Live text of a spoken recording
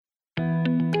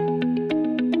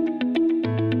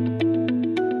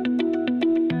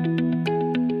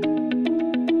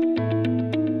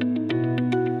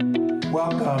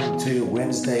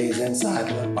Wednesday's Inside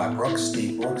Look by Brooks.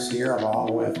 Steve Brooks here,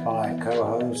 along with my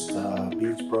co-host,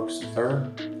 Beach Brooks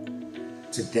III.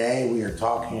 Today we are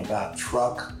talking about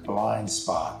truck blind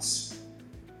spots.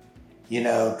 You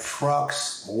know,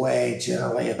 trucks weigh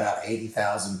generally about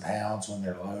 80,000 pounds when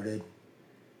they're loaded.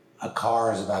 A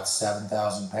car is about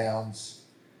 7,000 pounds.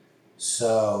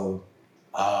 So,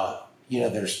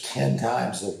 there's 10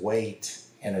 times the weight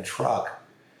in a truck.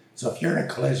 So if you're in a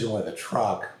collision with a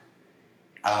truck,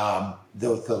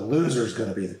 the loser is going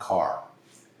to be the car.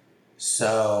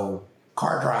 So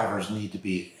car drivers need to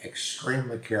be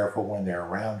extremely careful when they're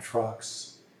around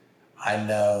trucks. I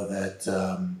know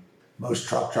that most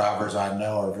truck drivers I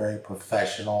know are very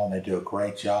professional and they do a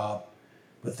great job,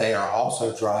 but they are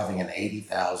also driving an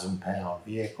 80,000 pound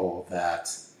vehicle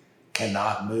that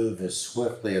cannot move as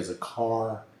swiftly as a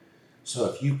car. So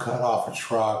if you cut off a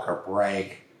truck or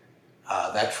brake,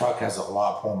 that truck has a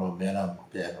lot more momentum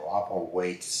and a lot more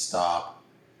weight to stop.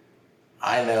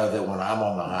 I know that when I'm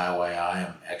on the highway, I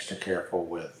am extra careful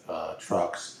with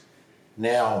trucks.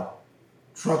 Now,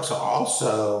 trucks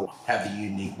also have the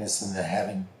uniqueness in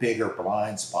having bigger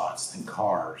blind spots than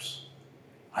cars.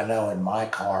 I know in my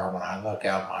car, when I look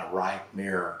out my right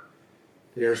mirror,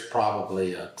 there's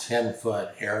probably a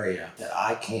 10-foot area that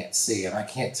I can't see. And I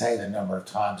can't tell you the number of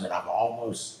times that I've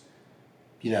almost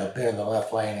been in the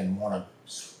left lane and want to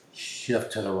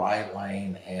shift to the right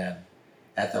lane and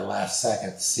at the last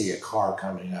second see a car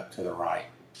coming up to the right.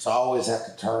 So I always have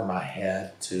to turn my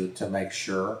head to make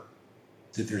sure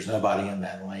that there's nobody in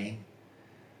that lane.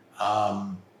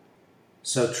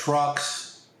 So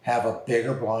trucks have a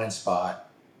bigger blind spot.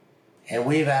 And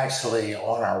we've actually,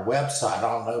 on our website, I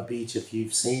don't know, Beach, if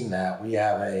you've seen that, we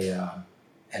have an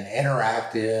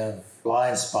interactive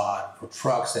blind spot for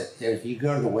trucks that if you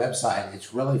go to the website,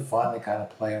 it's really fun to kind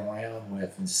of play around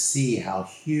with and see how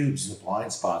huge the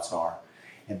blind spots are.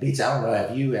 And Beach, I don't know,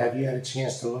 have you had a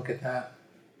chance to look at that?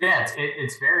 Yeah,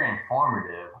 it's very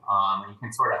informative. You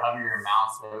can sort of hover your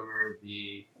mouse over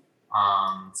the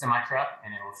semi-truck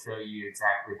and it will show you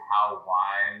exactly how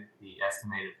wide the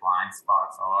estimated blind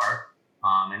spots are.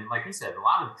 And like you said, a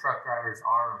lot of truck drivers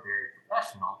are very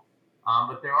professional.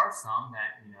 But there are some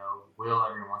that, will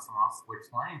every once in a while switch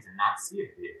lanes and not see a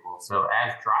vehicle. So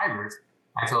as drivers,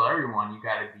 I tell everyone you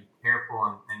got to be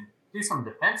careful and do some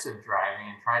defensive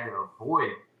driving and try to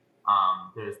avoid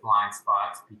those blind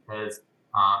spots because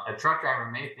a truck driver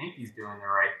may think he's doing the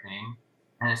right thing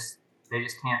and they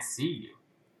just can't see you.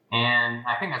 And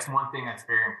I think that's one thing that's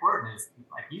very important is,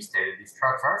 like you stated, these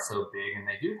trucks are so big and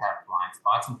they do have blind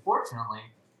spots. Unfortunately,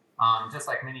 just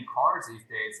like many cars these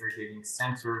days, they're getting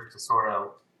sensors to sort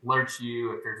of alert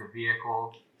you if there's a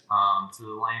vehicle to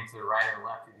the lane to the right or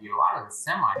left of you. A lot of the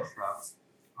semi-trucks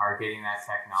are getting that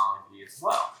technology as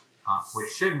well,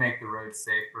 which should make the roads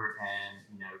safer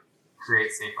and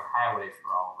create safer highways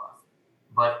for all of us.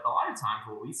 But a lot of times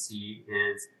what we see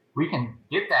is we can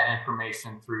get that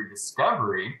information through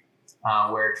discovery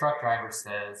where a truck driver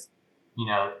says,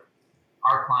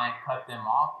 our client cut them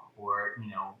off or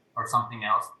something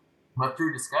else. But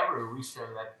through discovery, we show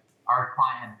that our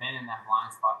client had been in that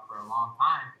blind spot for a long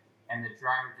time, and the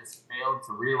driver just failed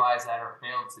to realize that or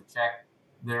failed to check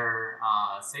their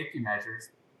safety measures,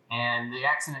 and the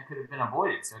accident could have been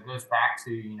avoided. So it goes back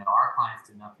to, our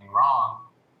clients did nothing wrong,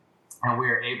 and we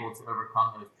are able to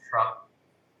overcome those truck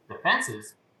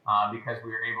defenses because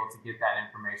we were able to get that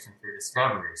information through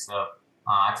discovery. So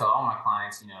I tell all my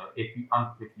clients, if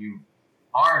you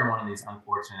are in one of these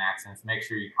unfortunate accidents, make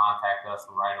sure you contact us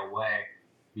right away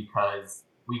because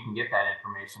we can get that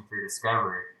information through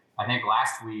discovery. I think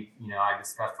last week, I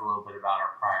discussed a little bit about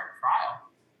our prior trial,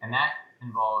 and that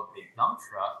involved a dump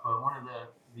truck. But one of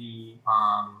the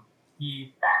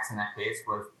key facts in that case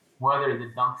was whether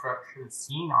the dump truck should have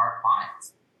seen our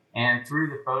clients. And through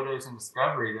the photos and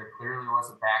discovery, there clearly was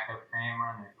a backup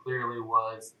camera, and there clearly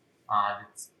was,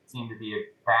 it seemed to be a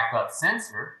backup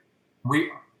sensor.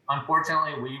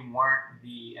 Unfortunately, we weren't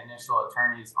the initial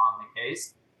attorneys on the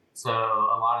case, so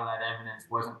a lot of that evidence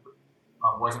wasn't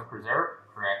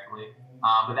preserved correctly.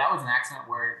 But that was an accident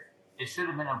where it should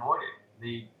have been avoided.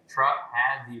 The truck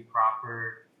had the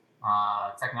proper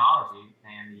technology,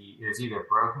 and it was either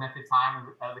broken at the time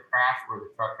of the crash, or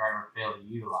the truck driver failed to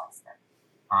utilize that.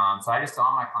 So I just tell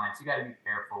all my clients, you got to be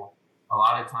careful. A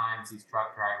lot of times, these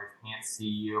truck drivers can't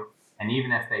see you, and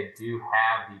even if they do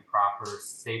have the proper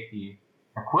safety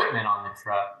equipment on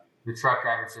the truck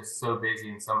driver's just so busy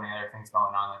and so many other things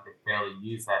going on that they fail to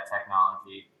use that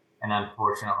technology. And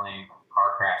unfortunately,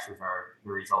 car crashes are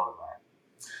the result of that.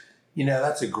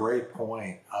 That's a great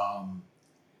point.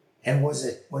 And was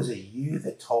it you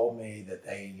that told me that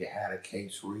they had a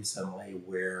case recently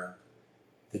where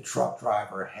the truck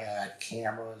driver had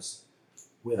cameras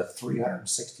with a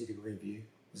 360-degree view.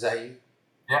 Is that you?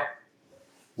 Yeah.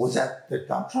 Was that the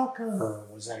dump truck or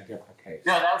was that a different case?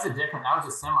 No, that was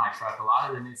a semi truck. A lot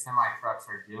of the new semi trucks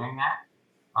are doing that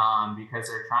because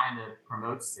they're trying to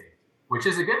promote safety, which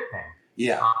is a good thing.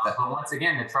 Yeah. But once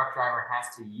again, the truck driver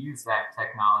has to use that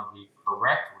technology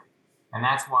correctly. And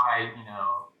that's why,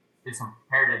 it's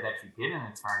imperative that you get an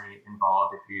attorney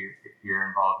involved if you're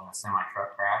involved in a semi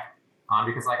truck crash.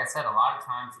 Because like I said, a lot of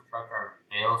times the truck driver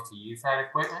fails to use that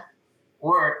equipment,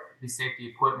 or the safety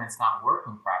equipment's not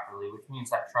working properly, which means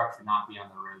that truck should not be on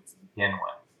the road to begin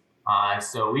with.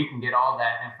 So we can get all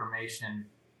that information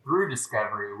through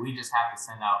discovery. We just have to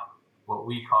send out what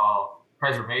we call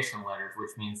preservation letters,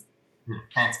 which means the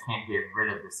defense can't get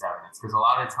rid of this evidence. Because a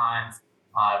lot of times,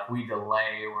 if we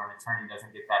delay or an attorney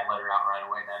doesn't get that letter out right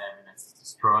away, that evidence is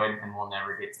destroyed and we'll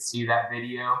never get to see that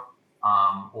video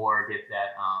or get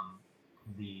that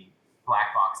the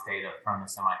black box data from the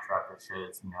semi truck that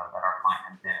shows, that our client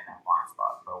had been in that blind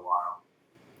spot for a while.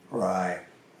 Right.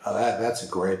 That's a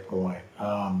great point.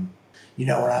 When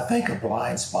I think of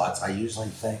blind spots, I usually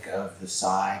think of the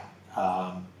side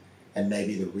and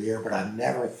maybe the rear, but I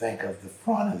never think of the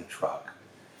front of the truck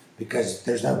because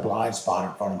there's no blind spot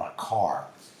in front of my car.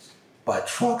 But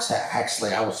trucks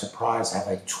actually, I was surprised, have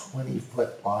a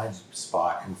 20-foot blind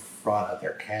spot in front of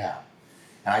their cab.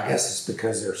 And I guess it's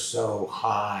because they're so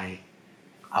high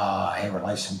in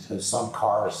relation to some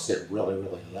cars sit really,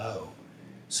 really low.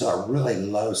 So a really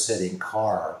low sitting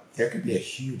car, there could be a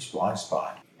huge blind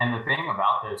spot. And the thing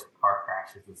about those car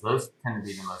crashes is those tend to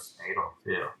be the most fatal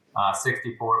too.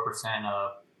 64%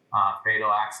 of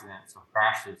fatal accidents or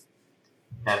crashes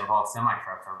that involve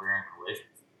semi-trucks are rear-end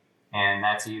collisions. And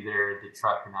that's either the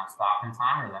truck could not stop in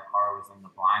time or that car was in the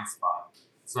blind spot.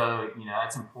 So,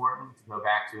 that's important to go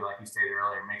back to, like you stated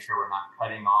earlier, make sure we're not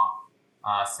cutting off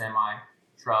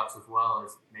semi-trucks, as well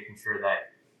as making sure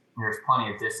that there's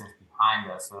plenty of distance behind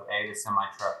us. So the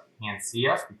semi-truck can see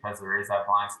us because there is that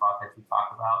blind spot that you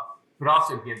talked about, but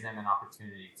also give them an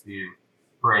opportunity to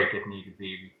brake if need to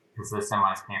be, because those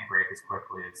semis can't brake as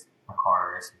quickly as a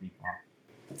car or SUV can.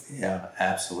 Yeah,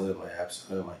 absolutely.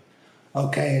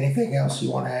 Okay, anything else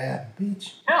you want to add,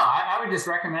 Beach? No, I would just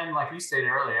recommend, like you stated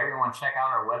earlier, everyone check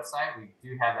out our website. We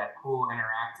do have that cool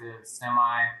interactive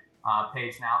semi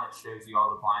page now that shows you all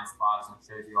the blind spots and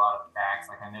shows you a lot of facts.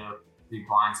 Like I know the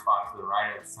blind spot to the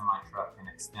right of the semi truck can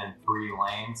extend 3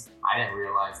 lanes. I didn't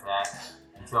realize that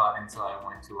until I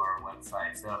went to our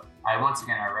website. So I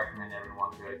recommend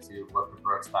everyone go to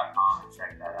lookforbrooks.com and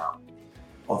check that out.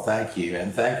 Well, thank you.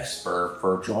 And thanks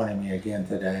for joining me again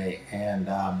today. And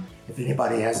if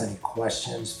anybody has any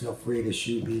questions, feel free to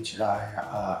shoot Beach and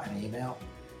I an email.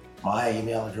 My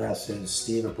email address is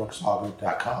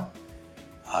steve@brookslawgroup.com.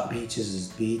 Beach's is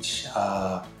Beach. 3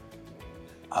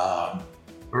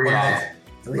 eyes.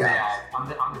 3 eyes. I'm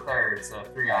the third, so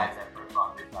 3 eyes at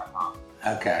brookslawgroup.com.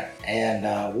 Okay.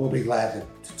 And we'll be glad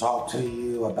to talk to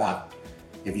you about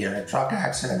if you're in a truck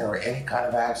accident or any kind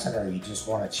of accident, or you just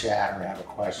want to chat or have a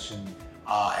question.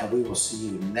 And we will see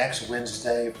you next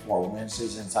Wednesday for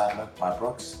Wednesday's Inside Look by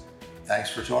Brooks.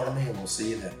 Thanks for joining me, and we'll see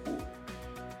you then.